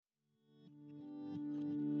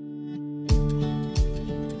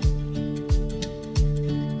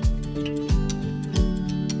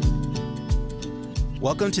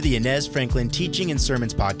Welcome to the Inez Franklin Teaching and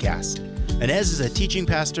Sermons Podcast. Inez is a teaching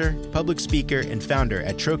pastor, public speaker, and founder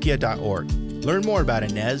at trochia.org. Learn more about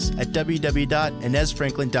Inez at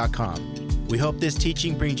www.inezfranklin.com. We hope this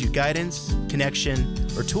teaching brings you guidance, connection,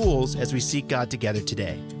 or tools as we seek God together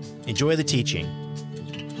today. Enjoy the teaching.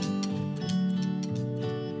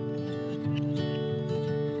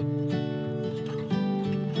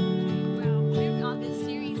 Well, we're on this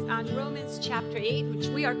series on Romans chapter 8, which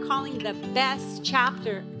we are calling the best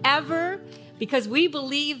chapter ever, because we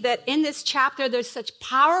believe that in this chapter, there's such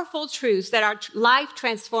powerful truths that are life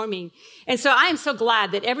transforming. And so I am so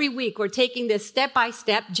glad that every week we're taking this step by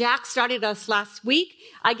step. Jack started us last week.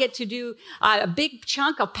 I get to do a big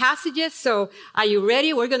chunk of passages. So are you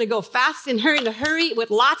ready? We're going to go fast and in a hurry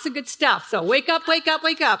with lots of good stuff. So wake up, wake up,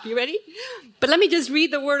 wake up. You ready? But let me just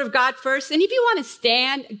read the word of God first. And if you want to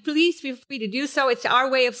stand, please feel free to do so. It's our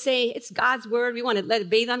way of saying it's God's word. We want to let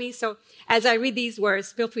it bathe on me. So as I read these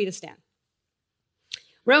words, feel free to stand.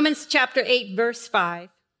 Romans chapter 8, verse 5.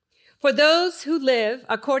 For those who live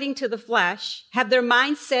according to the flesh have their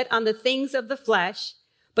mind set on the things of the flesh,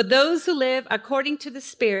 but those who live according to the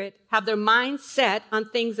Spirit have their mind set on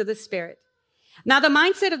things of the Spirit. Now the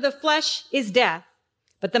mindset of the flesh is death,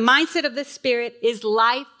 but the mindset of the Spirit is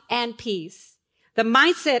life and peace. The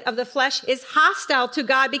mindset of the flesh is hostile to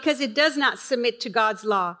God because it does not submit to God's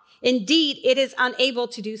law. Indeed, it is unable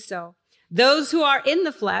to do so. Those who are in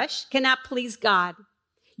the flesh cannot please God.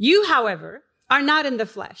 You, however, are not in the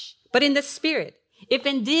flesh, but in the Spirit, if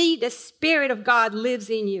indeed the Spirit of God lives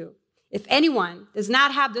in you. If anyone does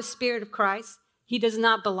not have the Spirit of Christ, he does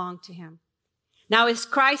not belong to him. Now, as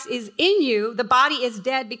Christ is in you, the body is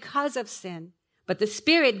dead because of sin, but the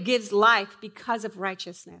Spirit gives life because of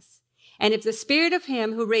righteousness. And if the Spirit of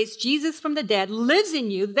him who raised Jesus from the dead lives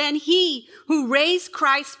in you, then he who raised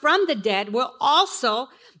Christ from the dead will also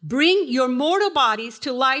bring your mortal bodies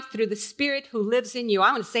to life through the Spirit who lives in you.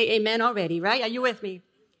 I want to say amen already, right? Are you with me?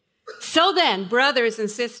 So then, brothers and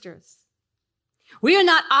sisters, we are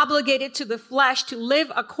not obligated to the flesh to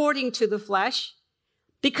live according to the flesh,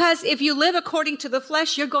 because if you live according to the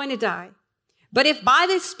flesh, you're going to die. But if by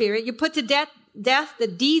the Spirit you put to death the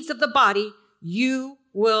deeds of the body, you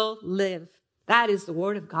will live. That is the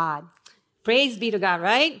word of God. Praise be to God,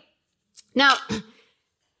 right? Now,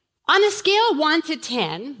 on a scale of 1 to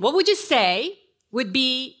 10, what would you say would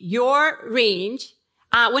be your range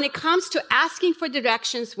when it comes to asking for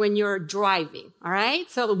directions when you're driving? All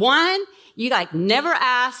right. So 1, you never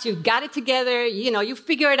asked. You've got it together. You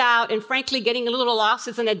figure it out. And frankly, getting a little lost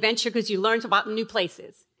is an adventure because you learned about new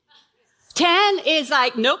places. 10 is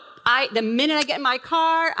nope. The minute I get in my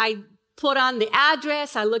car, I put on the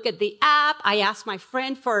address. I look at the app. I ask my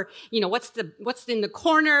friend for, what's in the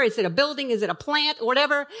corner? Is it a building? Is it a plant?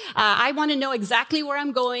 Whatever. I want to know exactly where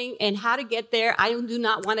I'm going and how to get there. I do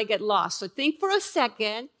not want to get lost. So think for a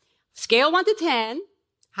second, scale 1 to 10.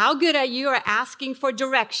 How good are you at asking for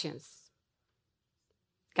directions?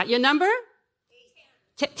 Got your number?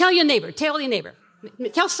 Tell your neighbor.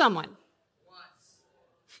 Tell someone.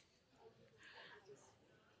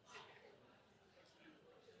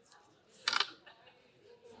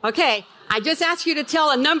 Okay, I just asked you to tell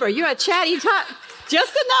a number. You're a chatty talk.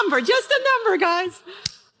 Just a number, guys.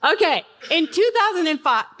 Okay, in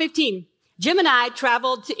 2015, Jim and I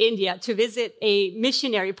traveled to India to visit a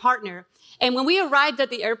missionary partner. And when we arrived at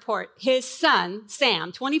the airport, his son,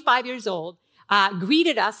 Sam, 25 years old,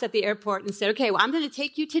 greeted us at the airport and said, okay, well, I'm going to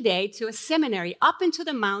take you today to a seminary up into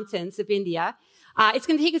the mountains of India. It's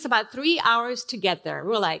going to take us about 3 hours to get there.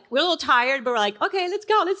 We're a little tired, but we're okay, let's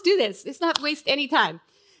go. Let's do this. Let's not waste any time.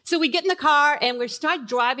 So we get in the car and we start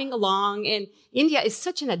driving along, and India is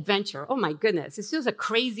such an adventure. Oh my goodness. It's just a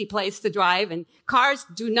crazy place to drive, and cars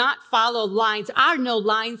do not follow lines. There are no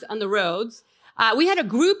lines on the roads. We had a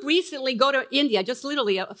group recently go to India just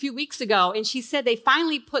literally a few weeks ago, and she said they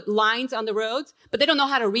finally put lines on the roads, but they don't know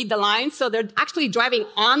how to read the lines. So they're actually driving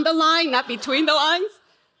on the line, not between the lines.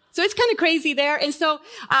 So it's kind of crazy there. And so,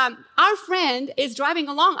 our friend is driving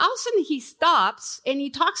along. All of a sudden he stops and he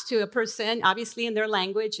talks to a person, obviously in their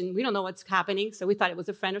language, and we don't know what's happening. So we thought it was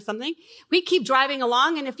a friend or something. We keep driving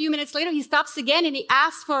along, and a few minutes later he stops again and he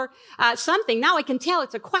asks for, something. Now I can tell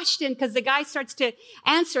it's a question because the guy starts to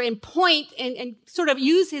answer and point and sort of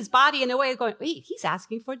use his body in a way of going, wait, he's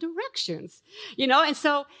asking for directions, and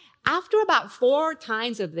so after about 4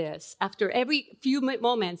 times of this, after every few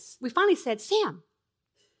moments, we finally said, Sam,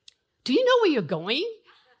 do you know where you're going?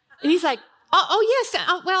 And he's like, oh yes.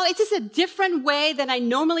 Well, it's just a different way than I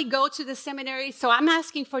normally go to the seminary. So I'm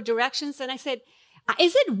asking for directions. And I said,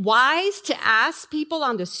 Is it wise to ask people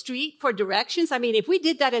on the street for directions? I mean, if we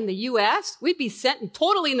did that in the U.S., we'd be sent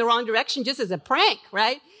totally in the wrong direction just as a prank,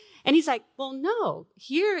 right? And he's like, well, no,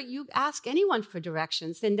 here you ask anyone for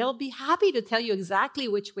directions and they'll be happy to tell you exactly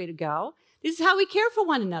which way to go. This is how we care for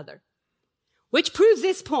one another, which proves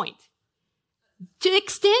this point. To the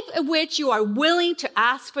extent at which you are willing to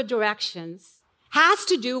ask for directions has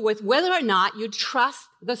to do with whether or not you trust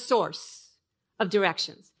the source of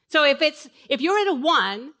directions. So if you're at a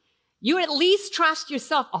 1, you at least trust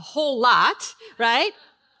yourself a whole lot, right?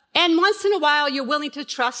 And once in a while, you're willing to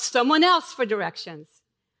trust someone else for directions.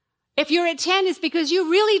 If you're at 10, it's because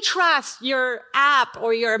you really trust your app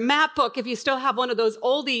or your map book, if you still have one of those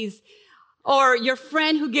oldies, or your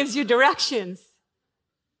friend who gives you directions.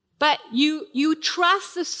 But you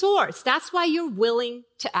trust the source. That's why you're willing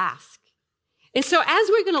to ask. And so as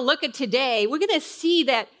we're going to look at today, we're going to see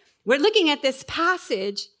that we're looking at this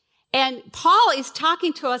passage, and Paul is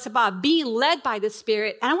talking to us about being led by the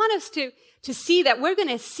Spirit. And I want us to see that we're going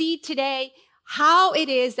to see today how it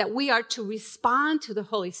is that we are to respond to the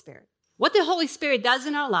Holy Spirit, what the Holy Spirit does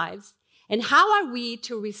in our lives, and how are we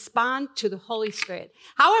to respond to the Holy Spirit?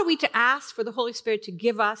 How are we to ask for the Holy Spirit to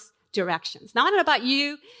give us directions? Now, I don't know about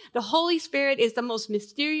you. The Holy Spirit is the most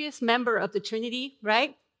mysterious member of the Trinity,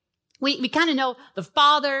 right? We kind of know the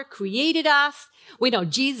Father created us. We know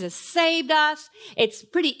Jesus saved us. It's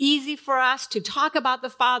pretty easy for us to talk about the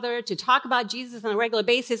Father, to talk about Jesus on a regular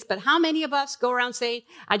basis. But how many of us go around saying,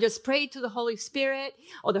 I just prayed to the Holy Spirit,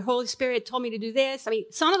 or the Holy Spirit told me to do this? I mean,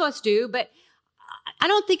 some of us do, but I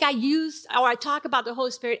don't think I talk about the Holy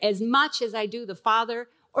Spirit as much as I do the Father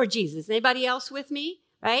or Jesus. Anybody else with me?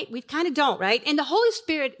 Right? We kind of don't, right? And the Holy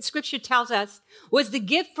Spirit, Scripture tells us, was the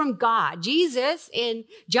gift from God. Jesus in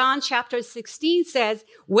John chapter 16 says,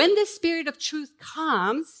 when the Spirit of truth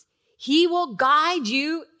comes, he will guide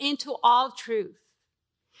you into all truth.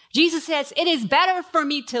 Jesus says, it is better for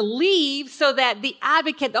me to leave so that the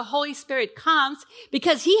advocate, the Holy Spirit, comes,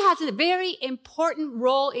 because he has a very important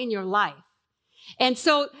role in your life. And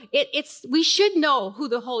so we should know who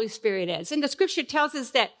the Holy Spirit is. And the Scripture tells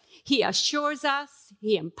us that he assures us,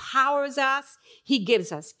 he empowers us, he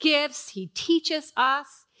gives us gifts, he teaches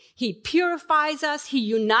us, he purifies us, he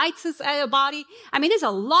unites us as a body. I mean, there's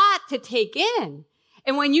a lot to take in.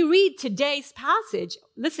 And when you read today's passage,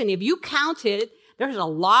 listen, if you counted, there's a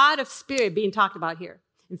lot of Spirit being talked about here.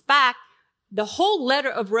 In fact, the whole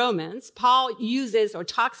letter of Romans, Paul uses or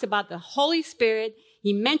talks about the Holy Spirit.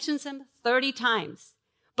 He mentions him 30 times.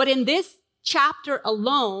 But in this chapter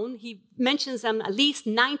alone, he mentions them at least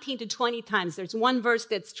 19 to 20 times. There's one verse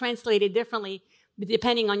that's translated differently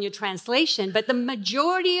depending on your translation. But the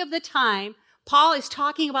majority of the time, Paul is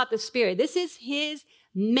talking about the Spirit. This is his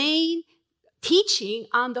main teaching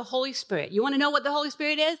on the Holy Spirit. You want to know what the Holy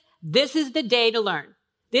Spirit is? This is the day to learn.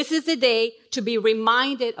 This is the day to be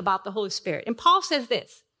reminded about the Holy Spirit. And Paul says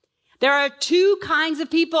this, there are 2 kinds of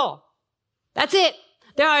people. That's it.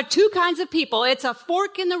 There are 2 kinds of people. It's a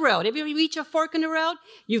fork in the road. If you reach a fork in the road,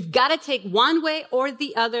 you've got to take one way or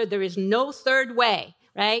the other. There is no third way,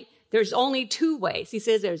 right? There's only 2 ways. He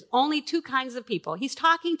says there's only 2 kinds of people. He's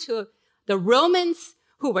talking to the Romans,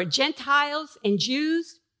 who were Gentiles and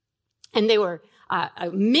Jews, and they were a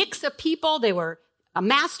mix of people. They were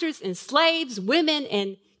masters and slaves, women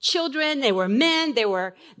and children. They were men. They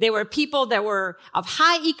were people that were of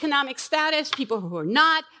high economic status, people who were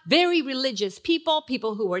not, very religious people,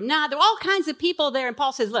 people who were not. There were all kinds of people there. And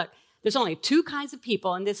Paul says, look, there's only 2 kinds of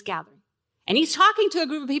people in this gathering. And he's talking to a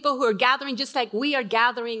group of people who are gathering just like we are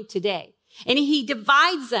gathering today. And he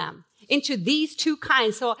divides them into these 2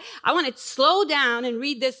 kinds. So I want to slow down and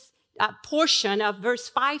read this portion of verse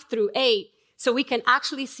 5 through 8 so we can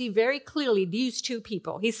actually see very clearly these 2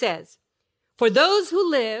 people. He says, for those who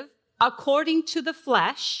live according to the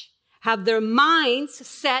flesh have their minds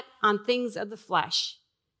set on things of the flesh.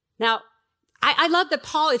 Now, I love that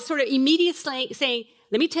Paul is sort of immediately saying,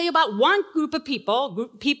 let me tell you about one group of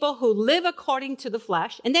people who live according to the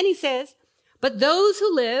flesh. And then he says, but those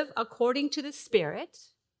who live according to the Spirit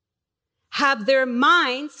have their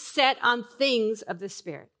minds set on things of the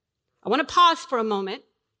Spirit. I want to pause for a moment.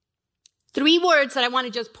 3 words that I want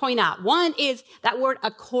to just point out. One is that word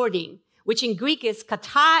according, which in Greek is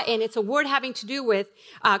kata, and it's a word having to do with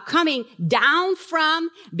coming down from,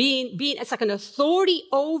 being it's like an authority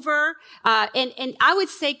over. And I would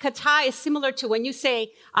say kata is similar to when you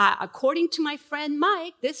say, according to my friend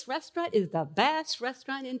Mike, this restaurant is the best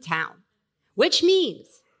restaurant in town, which means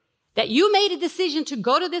that you made a decision to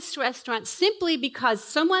go to this restaurant simply because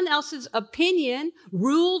someone else's opinion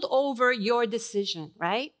ruled over your decision,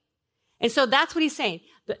 right? And so that's what he's saying.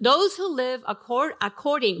 Those who live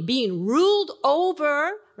according, being ruled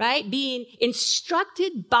over, right? Being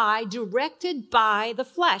instructed by, directed by the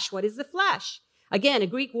flesh. What is the flesh? Again, a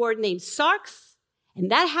Greek word named sarx. And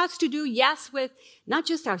that has to do, yes, with not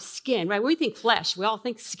just our skin, right? When we think flesh, we all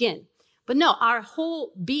think skin. But no, our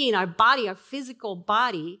whole being, our body, our physical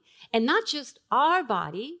body, and not just our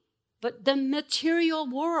body, but the material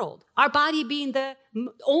world. Our body being the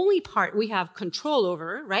only part we have control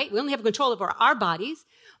over, right? We only have control over our bodies,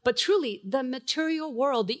 but truly the material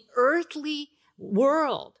world, the earthly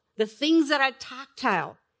world, the things that are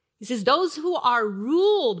tactile. He says those who are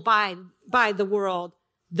ruled by the world,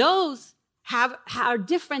 those are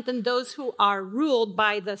different than those who are ruled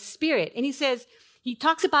by the Spirit. And he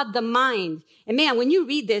talks about the mind. And man, when you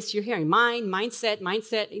read this, you're hearing mind, mindset,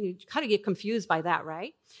 and you kind of get confused by that,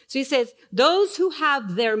 right? So he says, those who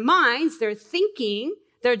have their minds, their thinking,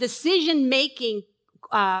 their decision-making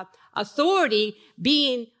authority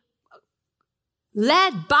being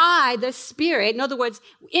led by the Spirit, in other words,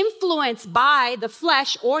 influenced by the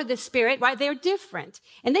flesh or the Spirit, right? They're different.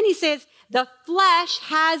 And then he says, the flesh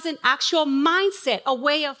has an actual mindset, a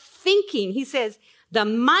way of thinking. He says, the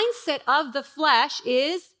mindset of the flesh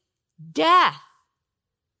is death.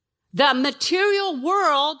 The material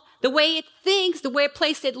world, the way it thinks, the way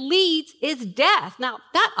place it leads is death. Now,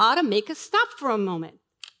 that ought to make us stop for a moment.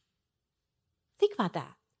 Think about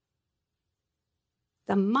that.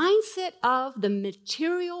 The mindset of the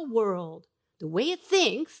material world, the way it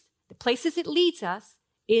thinks, the places it leads us,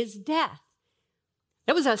 is death.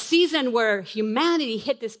 There was a season where humanity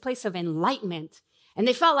hit this place of enlightenment. And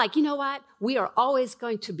they felt like, you know what? We are always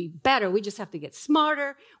going to be better. We just have to get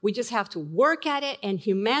smarter. We just have to work at it. And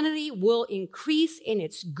humanity will increase in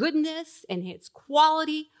its goodness and its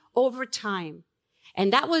quality over time.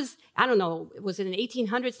 And that was, I don't know, was it in the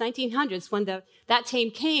 1800s, 1900s when that time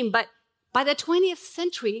came? But by the 20th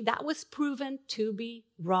century, that was proven to be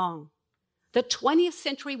wrong. The 20th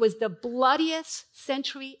century was the bloodiest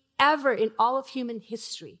century ever in all of human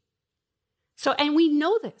history. So, and we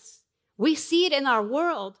know this. We see it in our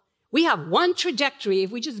world. We have one trajectory.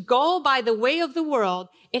 If we just go by the way of the world,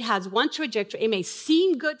 it has one trajectory. It may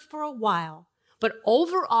seem good for a while, but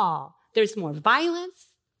overall, there's more violence,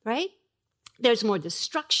 right? There's more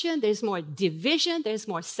destruction. There's more division. There's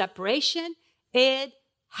more separation. It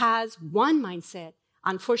has one mindset.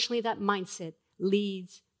 Unfortunately, that mindset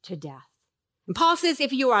leads to death. And Paul says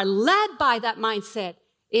if you are led by that mindset,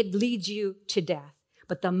 it leads you to death.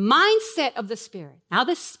 But the mindset of the Spirit, now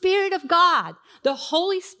the Spirit of God, the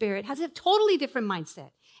Holy Spirit has a totally different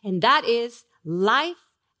mindset. And that is life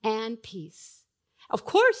and peace. Of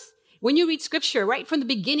course, when you read scripture, right from the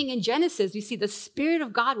beginning in Genesis, you see the Spirit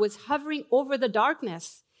of God was hovering over the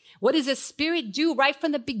darkness. What does the Spirit do right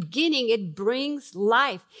from the beginning? It brings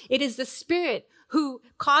life. It is the Spirit who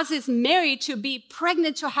causes Mary to be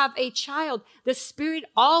pregnant to have a child. The Spirit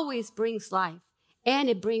always brings life. And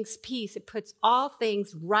it brings peace. It puts all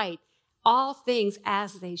things right, all things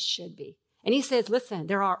as they should be. And he says, listen,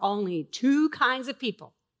 there are only two kinds of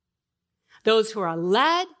people. Those who are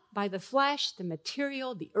led by the flesh, the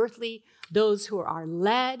material, the earthly, those who are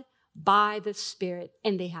led by the Spirit.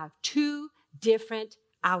 And they have two different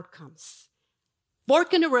outcomes.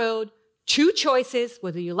 Fork in the road, two choices,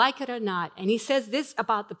 whether you like it or not. And he says this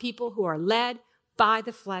about the people who are led by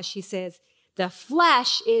the flesh. He says, the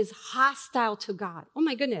flesh is hostile to God. Oh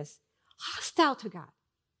my goodness. Hostile to God.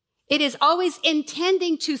 It is always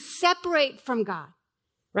intending to separate from God,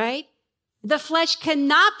 right? The flesh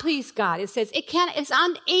cannot please God. It says it's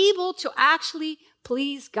unable to actually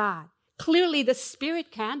please God. Clearly the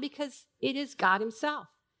Spirit can because it is God himself.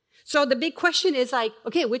 So the big question is like,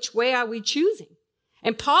 okay, which way are we choosing?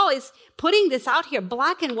 And Paul is putting this out here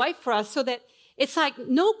black and white for us so that it's like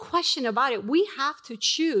no question about it. We have to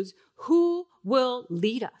choose who will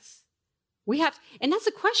lead us. And that's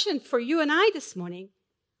a question for you and I this morning.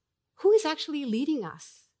 Who is actually leading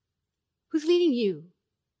us? Who's leading you?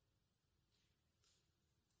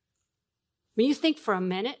 When you think for a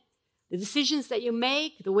minute, the decisions that you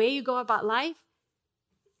make, the way you go about life,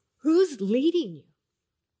 who's leading you?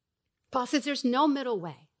 Paul says there's no middle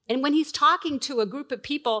way. And when he's talking to a group of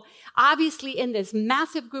people, obviously in this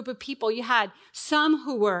massive group of people, you had some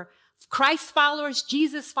who were Christ followers,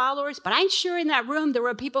 Jesus followers, but I'm sure in that room there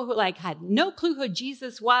were people who had no clue who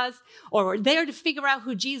Jesus was or were there to figure out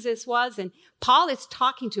who Jesus was. And Paul is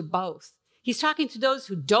talking to both. He's talking to those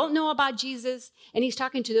who don't know about Jesus and he's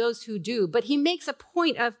talking to those who do. But he makes a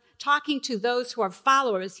point of talking to those who are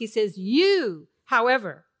followers. He says, you,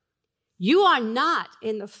 however, you are not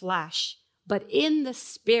in the flesh, but in the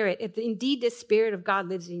Spirit, if indeed the Spirit of God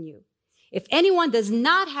lives in you. If anyone does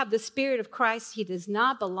not have the Spirit of Christ, he does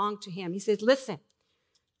not belong to him. He says, listen,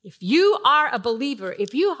 if you are a believer,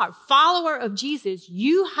 if you are a follower of Jesus,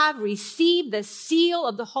 you have received the seal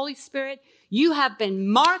of the Holy Spirit. You have been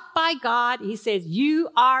marked by God. He says, you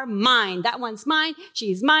are mine. That one's mine.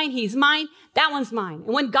 She's mine. He's mine. That one's mine.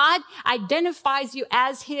 And when God identifies you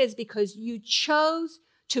as his because you chose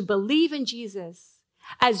to believe in Jesus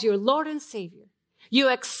as your Lord and Savior, you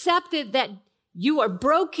accepted that you are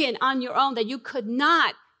broken on your own, that you could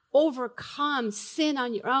not overcome sin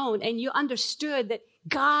on your own, and you understood that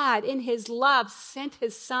God, in his love, sent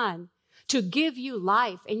his son to give you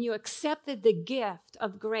life, and you accepted the gift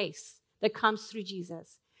of grace that comes through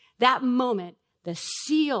Jesus. That moment, the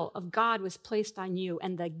seal of God was placed on you,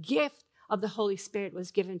 and the gift of the Holy Spirit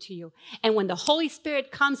was given to you. And when the Holy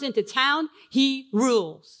Spirit comes into town, he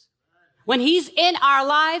rules. When he's in our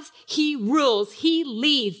lives, he rules, he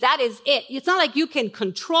leads. That is it. It's not like you can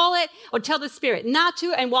control it or tell the Spirit not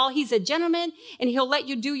to. And while he's a gentleman and he'll let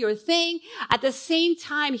you do your thing, at the same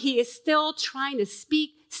time, he is still trying to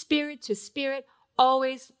speak spirit to spirit,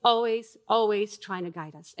 always, always, always trying to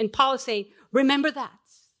guide us. And Paul is saying, remember that.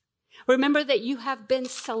 Remember that you have been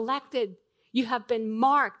selected. You have been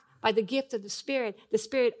marked by the gift of the Spirit. The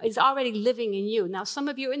Spirit is already living in you. Now, some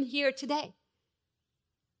of you in here today,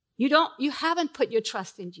 you haven't put your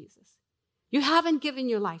trust in Jesus. You haven't given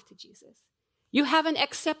your life to Jesus. You haven't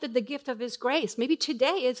accepted the gift of his grace. Maybe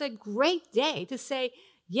today is a great day to say,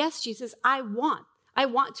 yes, Jesus, I want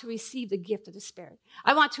to receive the gift of the Spirit.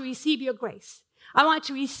 I want to receive your grace. I want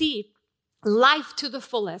to receive life to the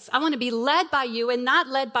fullest. I want to be led by you and not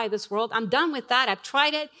led by this world. I'm done with that. I've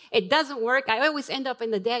tried it. It doesn't work. I always end up in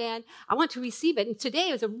the dead end. I want to receive it. And today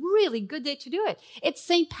is a really good day to do it. It's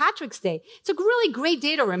St. Patrick's Day. It's a really great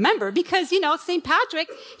day to remember because, St. Patrick,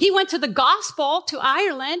 he went to the gospel to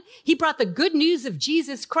Ireland. He brought the good news of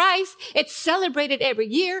Jesus Christ. It's celebrated every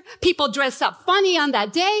year. People dress up funny on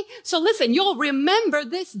that day. So listen, you'll remember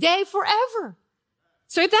this day forever.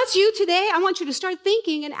 So if that's you today, I want you to start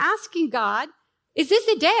thinking and asking God, is this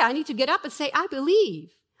the day I need to get up and say, I believe?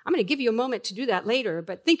 I'm going to give you a moment to do that later,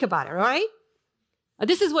 but think about it, all right?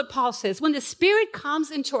 This is what Paul says. When the Spirit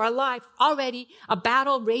comes into our life, already a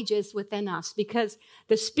battle rages within us because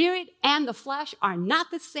the Spirit and the flesh are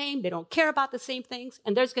not the same. They don't care about the same things,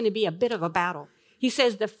 and there's going to be a bit of a battle. He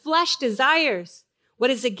says the flesh desires what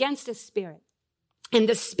is against the Spirit. And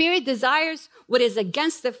the Spirit desires what is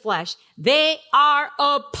against the flesh. They are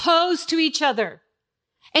opposed to each other.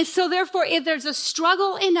 And so therefore, if there's a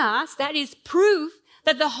struggle in us, that is proof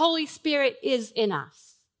that the Holy Spirit is in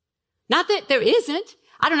us. Not that there isn't.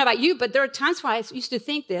 I don't know about you, but there are times where I used to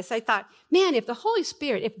think this. I thought, man, if the Holy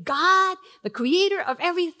Spirit, if God, the creator of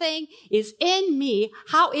everything, is in me,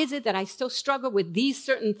 how is it that I still struggle with these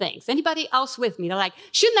certain things? Anybody else with me? They're like,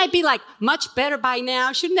 shouldn't I be much better by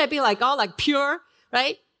now? Shouldn't I be all pure?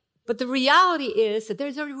 Right? But the reality is that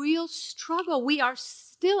there's a real struggle. We are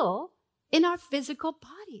still in our physical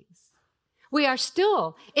bodies. We are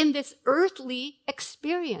still in this earthly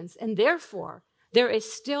experience. And therefore, there is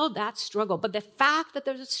still that struggle. But the fact that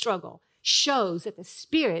there's a struggle shows that the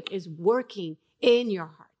Spirit is working in your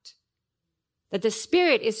heart. That the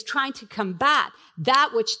Spirit is trying to combat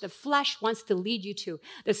that which the flesh wants to lead you to.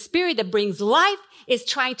 The Spirit that brings life is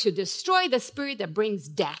trying to destroy the Spirit that brings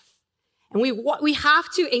death. And we have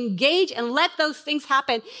to engage and let those things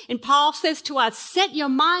happen. And Paul says to us, set your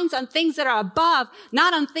minds on things that are above,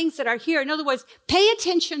 not on things that are here. In other words, pay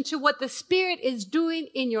attention to what the Spirit is doing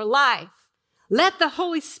in your life. Let the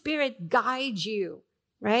Holy Spirit guide you,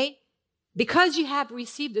 right? Because you have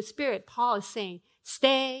received the Spirit, Paul is saying,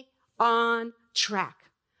 stay on track.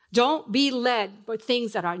 Don't be led by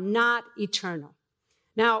things that are not eternal.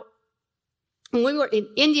 Now, when we were in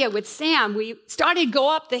India with Sam, we started to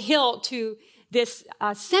go up the hill to this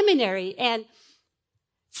seminary, and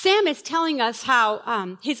Sam is telling us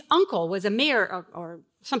how his uncle was a mayor or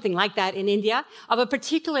something like that in India of a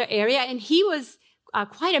particular area, and he was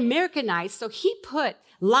quite Americanized, so he put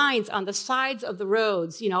lines on the sides of the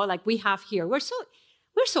roads, like we have here. We're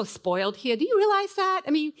so spoiled here. Do you realize that?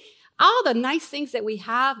 I mean, all the nice things that we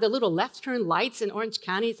have, the little left turn lights in Orange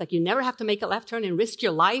County, it's like you never have to make a left turn and risk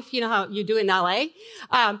your life, how you do in LA.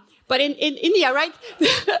 But in India, right?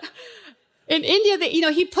 In India,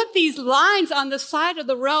 he put these lines on the side of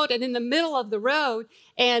the road and in the middle of the road.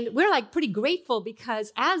 And we're pretty grateful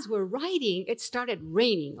because as we're riding, it started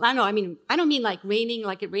raining. I don't mean raining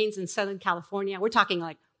like it rains in Southern California. We're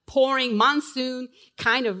talking pouring monsoon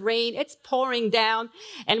kind of rain. It's pouring down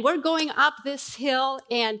and we're going up this hill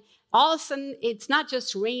and all of a sudden, it's not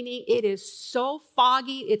just raining. It is so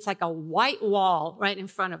foggy. It's like a white wall right in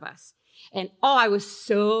front of us. And I was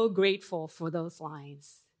so grateful for those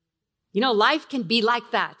lines. You know, life can be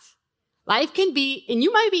like that. Life can be, and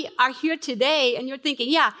you are here today and you're thinking,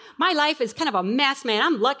 yeah, my life is kind of a mess, man.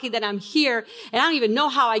 I'm lucky that I'm here and I don't even know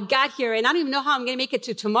how I got here and I don't even know how I'm going to make it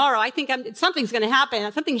to tomorrow. I think something's going to happen.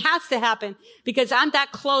 Something has to happen because I'm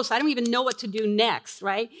that close. I don't even know what to do next,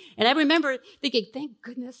 right? And I remember thinking, thank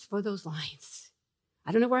goodness for those lines.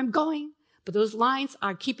 I don't know where I'm going, but those lines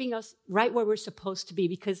are keeping us right where we're supposed to be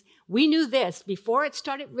because we knew this before it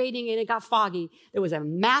started raining and it got foggy. There was a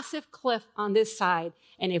massive cliff on this side.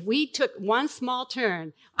 And if we took one small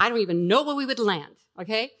turn, I don't even know where we would land.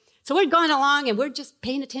 Okay. So we're going along and we're just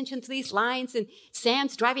paying attention to these lines and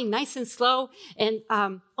Sam's driving nice and slow. And,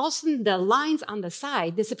 all of a sudden the lines on the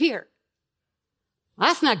side disappear. Well,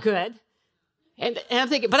 that's not good. And I'm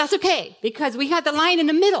thinking, but that's okay because we had the line in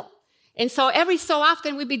the middle. And so every so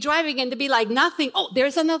often we'd be driving and to be like nothing. Oh,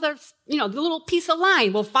 there's another, the little piece of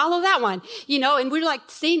line. We'll follow that one, and we're like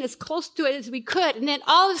staying as close to it as we could. And then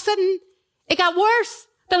all of a sudden it got worse.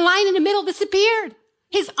 The line in the middle disappeared.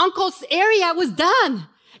 His uncle's area was done.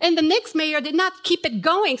 And the next mayor did not keep it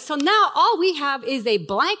going. So now all we have is a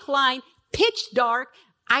blank line, pitch dark.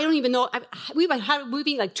 I don't even know. We were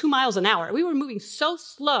moving like 2 miles an hour. We were moving so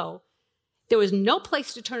slow. There was no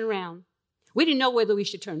place to turn around. We didn't know whether we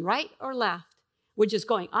should turn right or left. We're just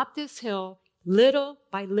going up this hill, little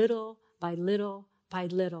by little, by little, by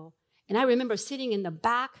little. And I remember sitting in the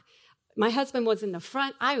back. My husband was in the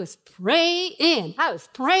front. I was praying.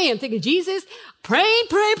 Thinking, Jesus,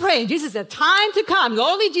 praying. Jesus, the time to come.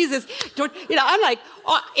 Lordly Jesus. I'm like,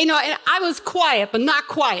 and I was quiet, but not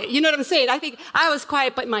quiet. You know what I'm saying? I think I was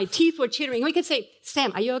quiet, but my teeth were chittering. We could say,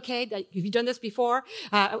 Sam, are you okay? Have you done this before?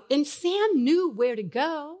 And Sam knew where to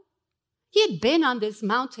go. He had been on this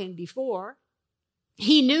mountain before.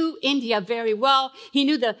 He knew India very well. He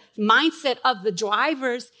knew the mindset of the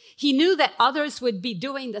drivers. He knew that others would be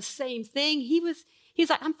doing the same thing. He's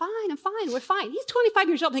like, I'm fine. We're fine. He's 25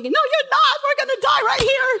 years old thinking, no, you're not. We're going to die right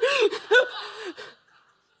here.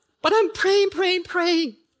 But I'm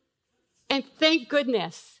praying. And thank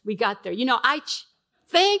goodness we got there.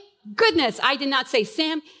 Thank goodness I did not say,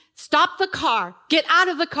 Sam, stop the car. Get out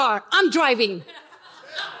of the car. I'm driving.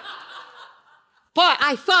 But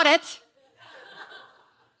I thought it.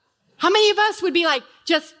 How many of us would be like,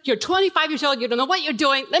 you're 25 years old, you don't know what you're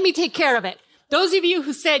doing, let me take care of it. Those of you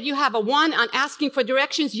who said you have a 1 on asking for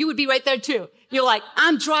directions, you would be right there too. You're like,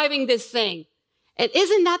 I'm driving this thing. And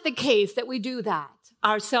isn't that the case that we do that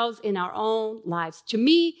ourselves in our own lives? To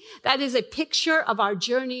me, that is a picture of our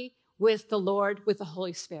journey with the Lord, with the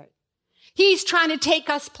Holy Spirit. He's trying to take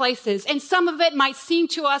us places, and some of it might seem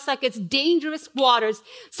to us like it's dangerous waters.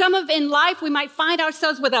 Some of in life, we might find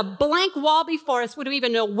ourselves with a blank wall before us. We don't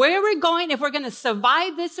even know where we're going, if we're going to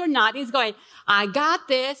survive this or not. He's going, I got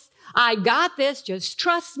this. Just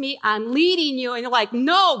trust me. I'm leading you. And you're like,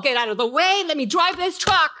 no, get out of the way. Let me drive this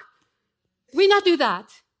truck. We not do that.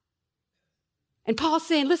 And Paul's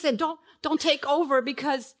saying, listen, don't take over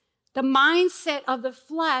because the mindset of the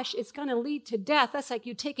flesh is going to lead to death. That's like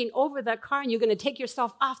you taking over that car and you're going to take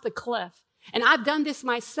yourself off the cliff. And I've done this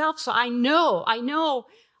myself, so I know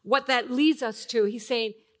what that leads us to. He's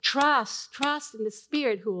saying, trust in the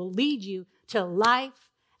Spirit who will lead you to life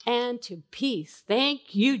and to peace.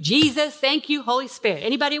 Thank you, Jesus. Thank you, Holy Spirit.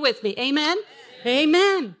 Anybody with me? Amen?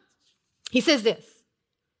 Amen. He says this,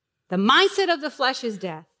 the mindset of the flesh is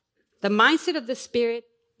death. The mindset of the Spirit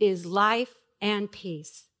is life and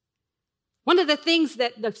peace. One of the things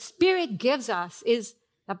that the Spirit gives us is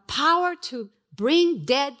the power to bring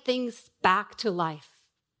dead things back to life.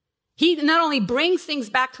 He not only brings things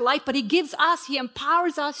back to life, but he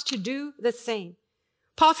empowers us to do the same.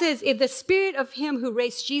 Paul says, if the Spirit of him who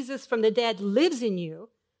raised Jesus from the dead lives in you,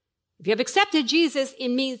 if you have accepted Jesus, it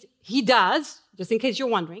means he does, just in case you're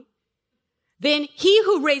wondering, then he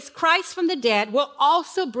who raised Christ from the dead will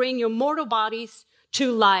also bring your mortal bodies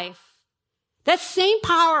to life. That same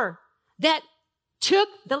power that took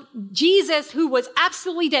Jesus, who was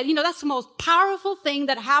absolutely dead. That's the most powerful thing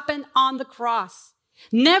that happened on the cross.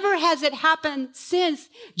 Never has it happened since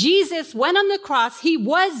Jesus went on the cross. He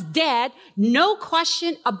was dead, no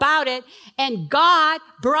question about it, and God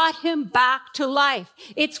brought him back to life.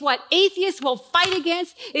 It's what atheists will fight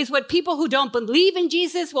against, is what people who don't believe in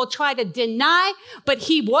Jesus will try to deny, but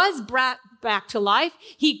he was brought back to life.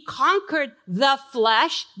 He conquered the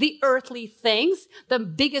flesh, the earthly things, the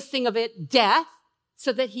biggest thing of it, death,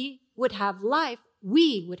 so that he would have life.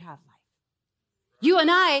 We would have life. You and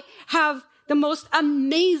I have the most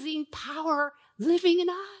amazing power living in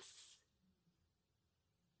us.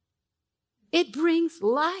 It brings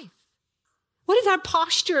life. What is our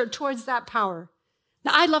posture towards that power?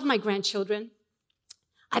 Now, I love my grandchildren.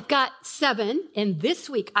 I've got 7, and this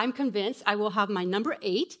week I'm convinced I will have my number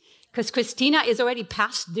 8 because Christina is already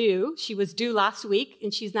past due. She was due last week,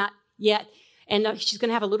 and she's not yet, and she's going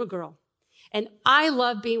to have a little girl. And I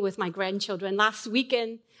love being with my grandchildren. Last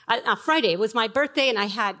weekend, Friday, was my birthday, and I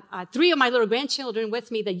had 3 of my little grandchildren with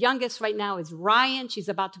me. The youngest right now is Ryan. She's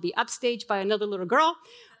about to be upstaged by another little girl.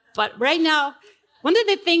 But right now, one of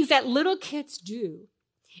the things that little kids do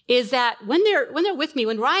is that when they're with me,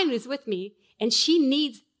 when Ryan is with me, and she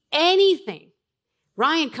needs anything,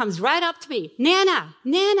 Ryan comes right up to me, Nana,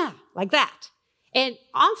 Nana, like that. And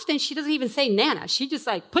often she doesn't even say Nana. She just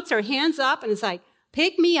like puts her hands up and is like,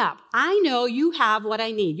 pick me up. I know you have what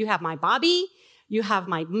I need. You have my Bobby. You have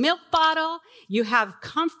my milk bottle. You have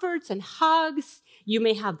comforts and hugs. You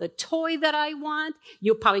may have the toy that I want.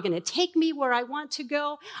 You're probably going to take me where I want to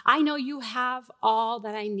go. I know you have all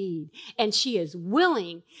that I need. And she is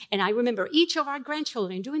willing. And I remember each of our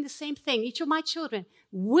grandchildren doing the same thing. Each of my children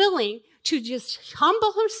willing to just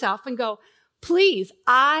humble herself and go, please,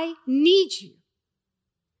 I need you.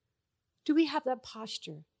 Do we have that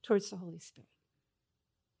posture towards the Holy Spirit?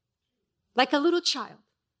 Like a little child.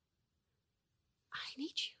 I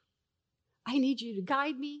need you. I need you to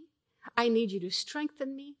guide me. I need you to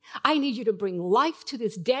strengthen me. I need you to bring life to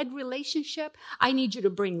this dead relationship. I need you to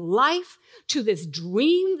bring life to this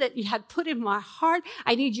dream that you had put in my heart.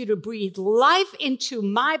 I need you to breathe life into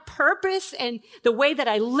my purpose and the way that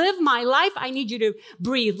I live my life. I need you to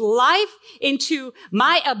breathe life into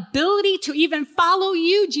my ability to even follow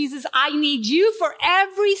you, Jesus. I need you for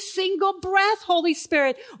every single breath, Holy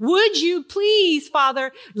Spirit. Would you please,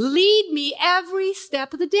 Father, lead me every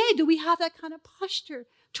step of the day? Do we have that kind of posture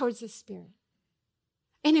towards the Spirit?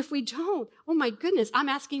 And if we don't, oh my goodness, I'm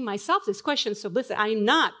asking myself this question. So listen, I'm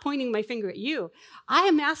not pointing my finger at you. I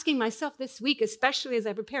am asking myself this week, especially as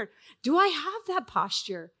I prepared, do I have that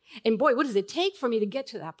posture? And boy, what does it take for me to get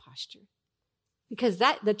to that posture? Because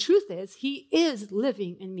the truth is, he is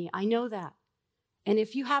living in me. I know that. And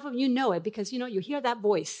if you have him, you know it because, you hear that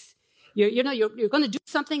voice. You're going to do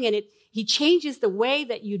something and he changes the way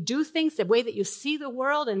that you do things, the way that you see the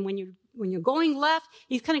world. And when you're going left,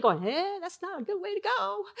 he's kind of going, that's not a good way to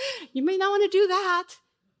go. You may not want to do that.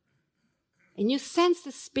 And you sense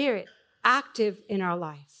the Spirit active in our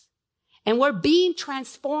lives. And we're being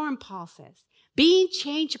transformed, Paul says, being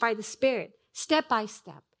changed by the Spirit, step by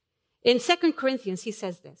step. In 2 Corinthians, he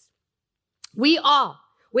says this, we all,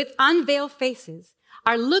 with unveiled faces,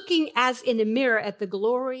 are looking as in a mirror at the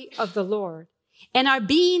glory of the Lord and are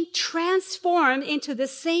being transformed into the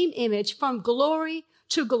same image from glory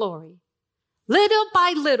to glory. Little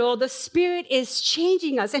by little, the Spirit is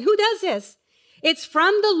changing us. And who does this? It's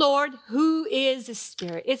from the Lord who is the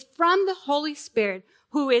Spirit. It's from the Holy Spirit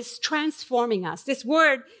who is transforming us. This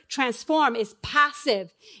word transform is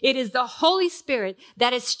passive. It is the Holy Spirit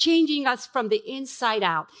that is changing us from the inside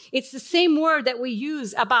out. It's the same word that we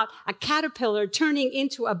use about a caterpillar turning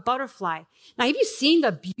into a butterfly. Now, have you seen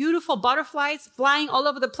the beautiful butterflies flying all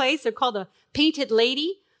over the place? They're called a painted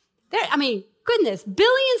lady. Goodness,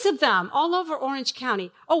 billions of them all over Orange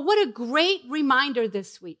County. Oh, what a great reminder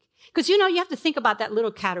this week. Because, you have to think about that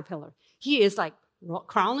little caterpillar. He is like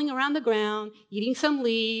crawling around the ground, eating some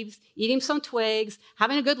leaves, eating some twigs,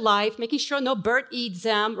 having a good life, making sure no bird eats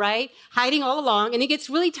them, right? Hiding all along. And he gets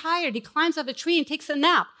really tired. He climbs up a tree and takes a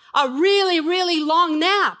nap. A really, really long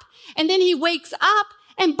nap. And then he wakes up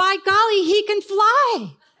and by golly, he can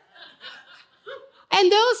fly. And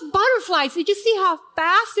those butterflies, did you see how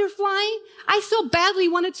fast they're flying? I so badly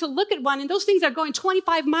wanted to look at one, and those things are going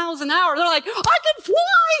 25 miles an hour. They're like, I can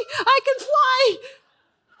fly! I can fly!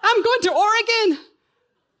 I'm going to Oregon.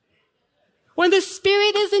 When the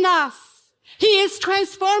Spirit is in us, he is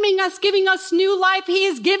transforming us, giving us new life. He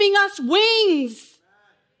is giving us wings.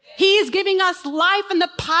 He is giving us life, and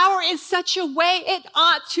the power is such a way it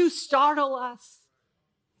ought to startle us.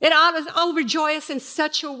 It ought to overjoy us in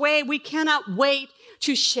such a way we cannot wait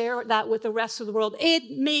to share that with the rest of the world.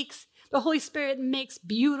 The Holy Spirit makes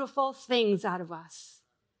beautiful things out of us.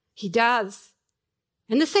 He does.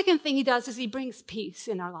 And the second thing he does is he brings peace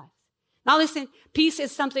in our life. Now listen, peace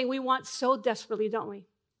is something we want so desperately, don't we?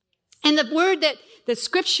 And the word that the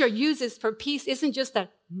scripture uses for peace isn't just a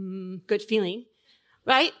good feeling,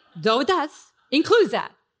 right? Though it does, includes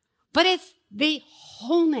that. But it's the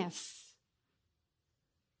wholeness.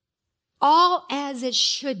 All as it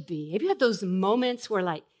should be. Have you had those moments where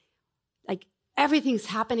like everything's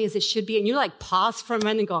happening as it should be and you pause for a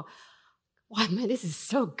minute and go, wow, man, this is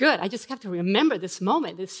so good. I just have to remember this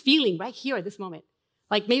moment, this feeling right here at this moment.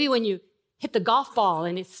 Like maybe when you hit the golf ball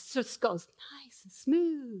and it just goes nice and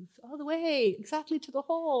smooth all the way, exactly to the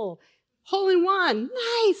hole. Hole in one.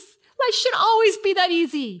 Nice. Life should always be that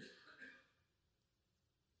easy.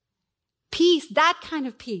 Peace, that kind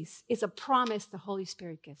of peace, is a promise the Holy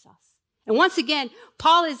Spirit gives us. And once again,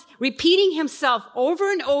 Paul is repeating himself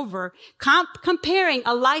over and over, comparing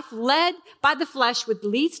a life led by the flesh, which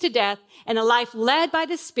leads to death, and a life led by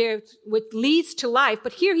the Spirit, which leads to life.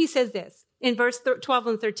 But here he says this in verse 12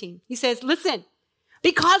 and 13. He says, listen,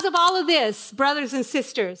 because of all of this, brothers and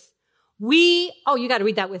sisters, you got to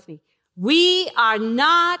read that with me. We are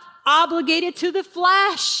not obligated to the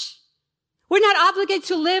flesh. We're not obligated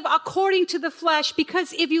to live according to the flesh,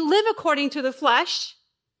 because if you live according to the flesh,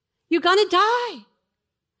 you're going to die.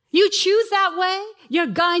 You choose that way, you're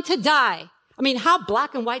going to die. I mean, how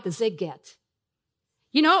black and white does it get?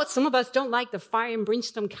 You know, some of us don't like the fire and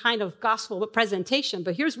brimstone kind of gospel presentation,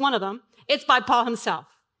 but here's one of them. It's by Paul himself.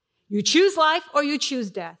 You choose life or you choose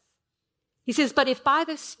death. He says, but if by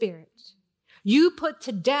the Spirit you put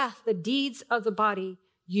to death the deeds of the body,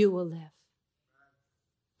 you will live.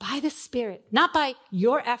 By the Spirit, not by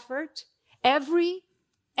your effort. Every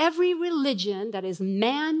religion that is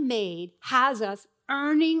man-made has us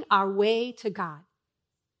earning our way to God,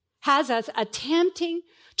 has us attempting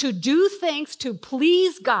to do things to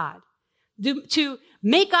please God, to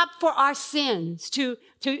make up for our sins, to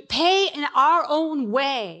pay in our own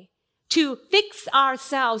way, to fix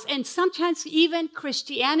ourselves. And sometimes even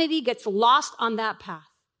Christianity gets lost on that path.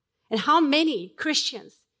 And how many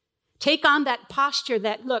Christians take on that posture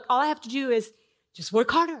that, look, all I have to do is just work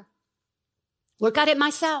harder. Work at it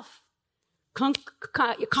myself.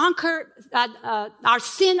 Conquer our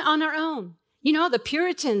sin on our own. You know, the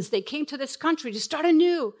Puritans, they came to this country to start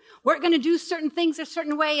anew. We're going to do certain things a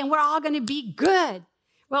certain way and we're all going to be good.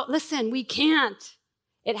 Well, listen, we can't.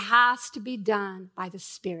 It has to be done by the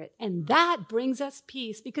Spirit. And that brings us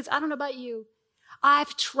peace, because I don't know about you.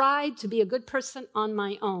 I've tried to be a good person on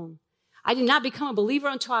my own. I did not become a believer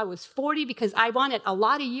until I was 40 because I wanted a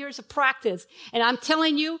lot of years of practice. And I'm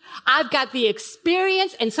telling you, I've got the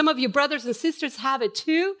experience, and some of you brothers and sisters have it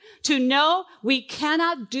too, to know we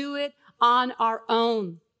cannot do it on our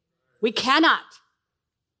own. We cannot.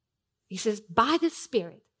 He says, by the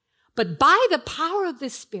Spirit. But by the power of the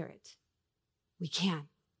Spirit, we can.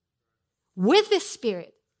 With the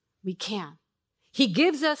Spirit, we can. He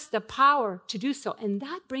gives us the power to do so. And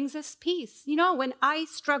that brings us peace. You know, when I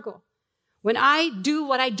struggle, when I do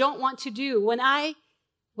what I don't want to do, when I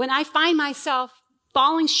find myself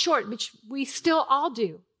falling short, which we still all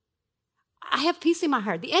do, I have peace in my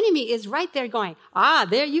heart. The enemy is right there going,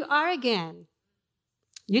 there you are again.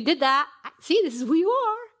 You did that. See, this is who you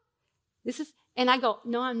are. And I go,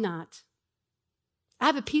 no, I'm not. I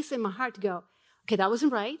have a peace in my heart to go, okay, that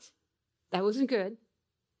wasn't right. That wasn't good.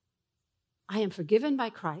 I am forgiven by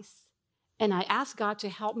Christ. And I ask God to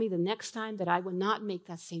help me the next time that I will not make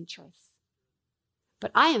that same choice.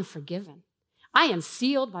 But I am forgiven. I am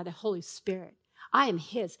sealed by the Holy Spirit. I am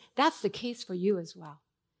His. That's the case for you as well.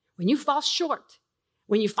 When you fall short,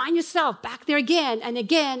 when you find yourself back there again and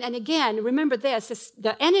again and again, remember this,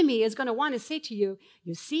 the enemy is going to want to say to you,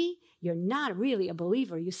 you see, you're not really a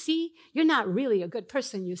believer. You see, you're not really a good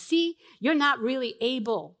person. You see, you're not really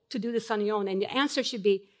able to do this on your own. And the answer should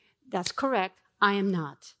be, that's correct, I am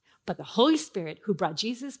not. But the Holy Spirit, who brought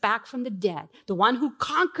Jesus back from the dead, the one who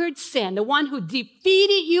conquered sin, the one who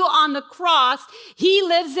defeated you on the cross, He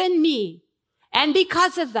lives in me. And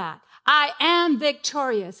because of that, I am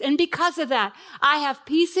victorious. And because of that, I have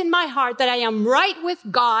peace in my heart that I am right with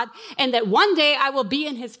God and that one day I will be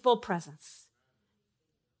in His full presence.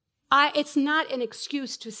 It's not an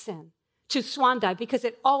excuse to sin, to swan dive, because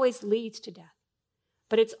it always leads to death.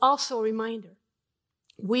 But it's also a reminder.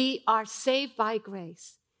 We are saved by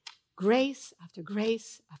grace. Grace after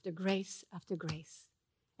grace after grace after grace.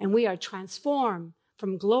 And we are transformed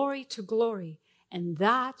from glory to glory. And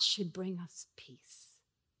that should bring us peace.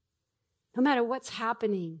 No matter what's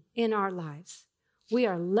happening in our lives, we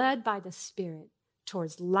are led by the Spirit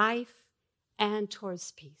towards life and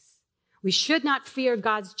towards peace. We should not fear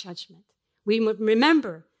God's judgment. We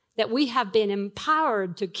remember that we have been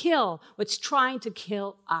empowered to kill what's trying to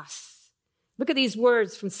kill us. Look at these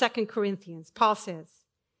words from 2 Corinthians. Paul says,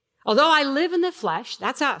 although I live in the flesh,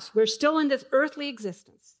 that's us, we're still in this earthly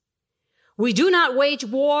existence. We do not wage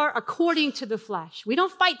war according to the flesh. We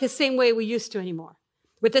don't fight the same way we used to anymore,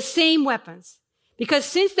 with the same weapons. Because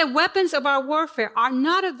since the weapons of our warfare are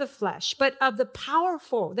not of the flesh, but of the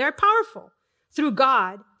powerful, they're powerful through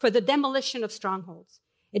God for the demolition of strongholds.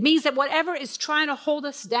 It means that whatever is trying to hold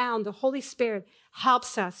us down, the Holy Spirit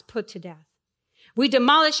helps us put to death. We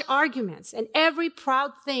demolish arguments and every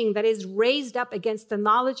proud thing that is raised up against the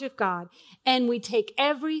knowledge of God. And we take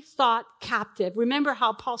every thought captive. Remember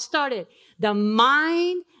how Paul started. The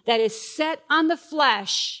mind that is set on the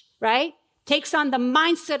flesh, right, takes on the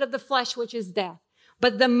mindset of the flesh, which is death.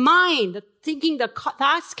 But the mind, the thinking, the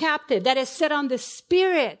thoughts captive that is set on the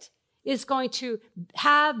spirit is going to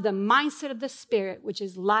have the mindset of the spirit, which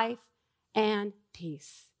is life and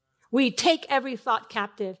peace. We take every thought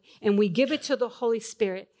captive and we give it to the Holy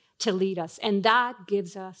Spirit to lead us. And that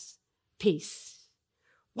gives us peace.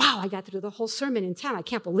 Wow, I got through the whole sermon in time. I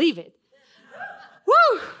can't believe it.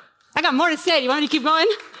 Woo! I got more to say. You want me to keep going?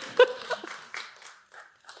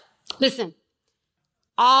 Listen,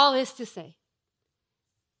 all is to say,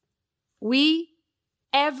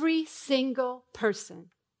 every single person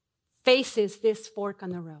faces this fork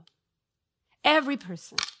on the road. Every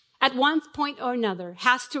person, at one point or another,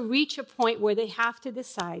 has to reach a point where they have to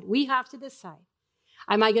decide. We have to decide.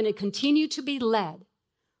 Am I going to continue to be led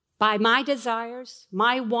by my desires,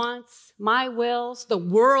 my wants, my wills, the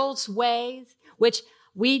world's ways, which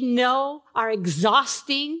we know are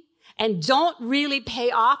exhausting and don't really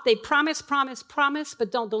pay off? They promise,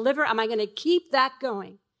 but don't deliver. Am I going to keep that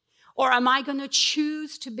going? Or am I going to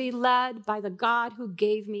choose to be led by the God who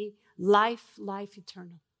gave me life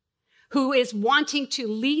eternal, who is wanting to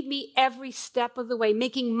lead me every step of the way,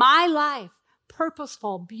 making my life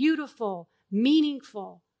purposeful, beautiful,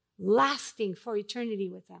 meaningful, lasting for eternity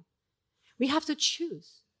with Him? We have to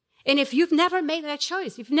choose. And if you've never made that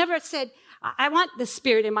choice, if you've never said, I want the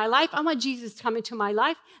Spirit in my life, I want Jesus to come into my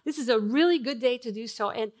life, this is a really good day to do so.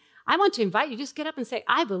 And I want to invite you, just get up and say,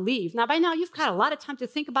 I believe. Now, by now, you've got a lot of time to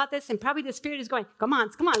think about this, and probably the Spirit is going, come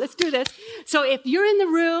on, let's do this. So if you're in the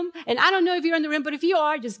room, and I don't know if you're in the room, but if you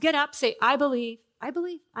are, just get up, say, I believe,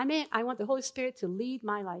 I'm in. I want the Holy Spirit to lead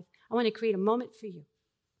my life. I want to create a moment for you.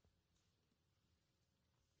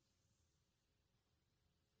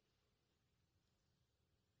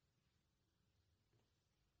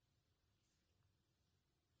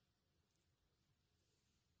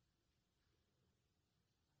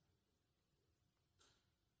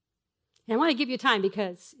 And I want to give you time,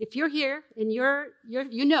 because if you're here and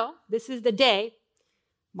you know this is the day,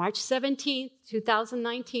 March 17th,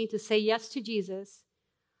 2019, to say yes to Jesus.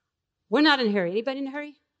 We're not in a hurry. Anybody in a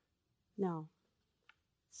hurry? No.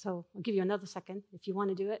 So I'll give you another second if you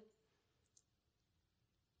want to do it.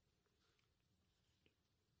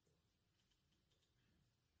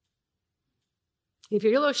 If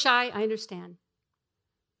you're a little shy, I understand.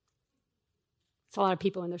 It's a lot of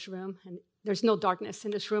people in this room, and there's no darkness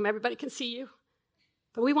in this room. Everybody can see you.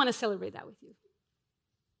 But we want to celebrate that with you.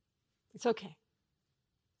 It's okay.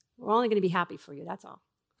 We're only going to be happy for you, that's all.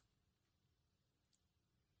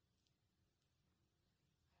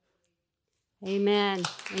 Amen.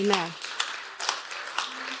 Amen.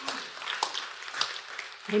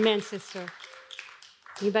 Amen, sister.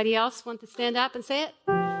 Anybody else want to stand up and say it?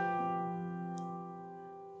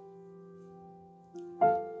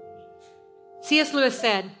 C.S. Lewis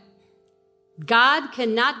said, God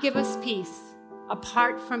cannot give us peace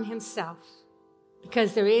apart from Himself,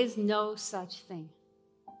 because there is no such thing.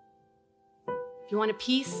 If you want a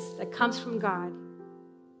peace that comes from God,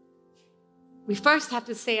 we first have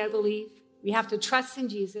to say, I believe. We have to trust in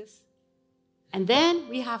Jesus. And then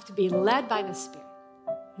we have to be led by the Spirit.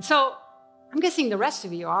 And so I'm guessing the rest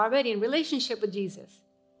of you are already in relationship with Jesus,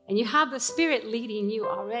 and you have the Spirit leading you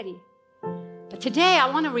already. But today I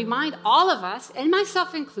want to remind all of us, and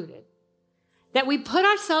myself included, that we put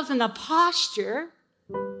ourselves in the posture,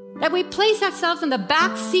 that we place ourselves in the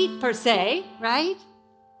back seat per se, right?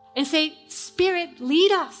 And say, Spirit,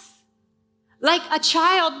 lead us. Like a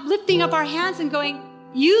child lifting up our hands and going,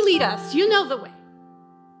 you lead us, you know the way.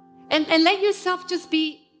 And let yourself just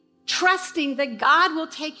be trusting that God will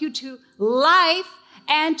take you to life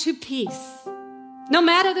and to peace, no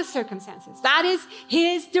matter the circumstances. That is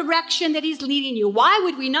His direction that He's leading you. Why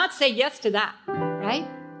would we not say yes to that, right?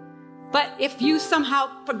 But if you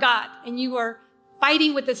somehow forgot and you are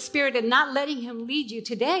fighting with the Spirit and not letting Him lead you,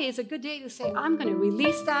 today is a good day to say, I'm going to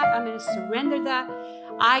release that. I'm going to surrender that.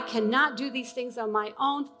 I cannot do these things on my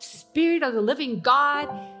own. Spirit of the living God,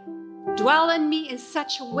 dwell in me in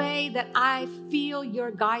such a way that I feel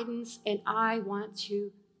your guidance and I want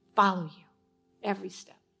to follow you every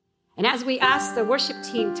step. And as we ask the worship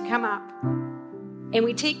team to come up and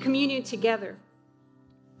we take communion together,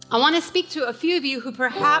 I want to speak to a few of you who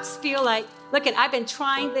perhaps feel like, look, I've been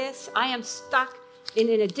trying this. I am stuck in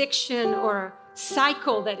an addiction or a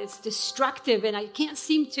cycle that is destructive and I can't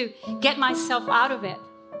seem to get myself out of it.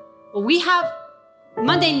 Well, we have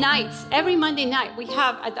Monday nights, every Monday night, we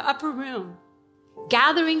have at the upper room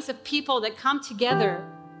gatherings of people that come together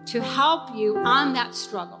to help you on that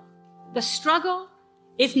struggle. The struggle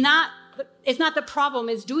is not the problem,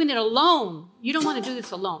 it's doing it alone. You don't want to do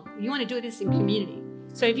this alone. You want to do this in community.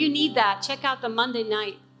 So if you need that, check out the Monday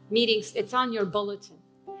night meetings. It's on your bulletin.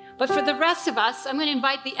 But for the rest of us, I'm going to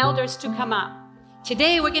invite the elders to come up.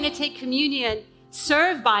 Today, we're going to take communion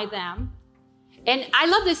served by them. And I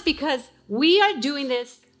love this because we are doing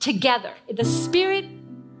this together. The Spirit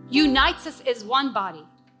unites us as one body.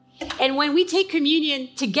 And when we take communion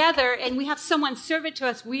together and we have someone serve it to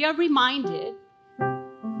us, we are reminded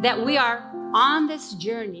that we are on this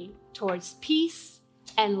journey towards peace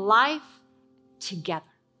and life together,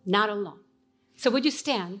 not alone. So would you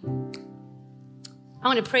stand? I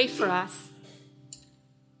want to pray for us.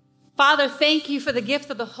 Father, thank you for the gift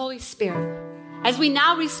of the Holy Spirit. As we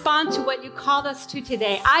now respond to what you called us to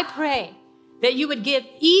today, I pray that you would give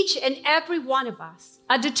each and every one of us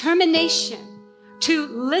a determination to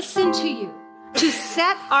listen to you, to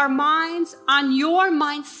set our minds on your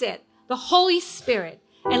mindset, the Holy Spirit.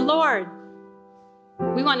 And Lord,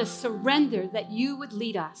 we want to surrender that you would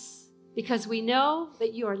lead us because we know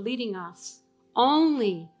that you are leading us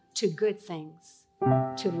only to good things,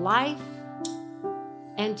 to life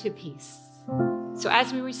and to peace. So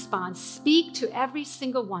as we respond, speak to every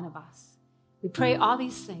single one of us. We pray all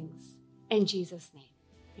these things in Jesus' name.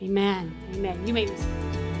 Amen. Amen. You may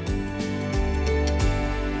respond.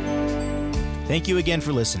 Thank you again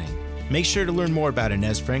for listening. Make sure to learn more about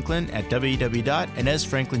Inez Franklin at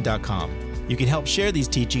www.inezfranklin.com. You can help share these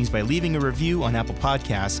teachings by leaving a review on Apple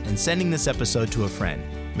Podcasts and sending this episode to a friend.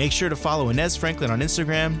 Make sure to follow Inez Franklin on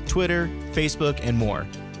Instagram, Twitter, Facebook, and more,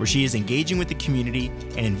 where she is engaging with the community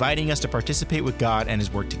and inviting us to participate with God and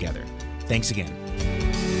His work together. Thanks again.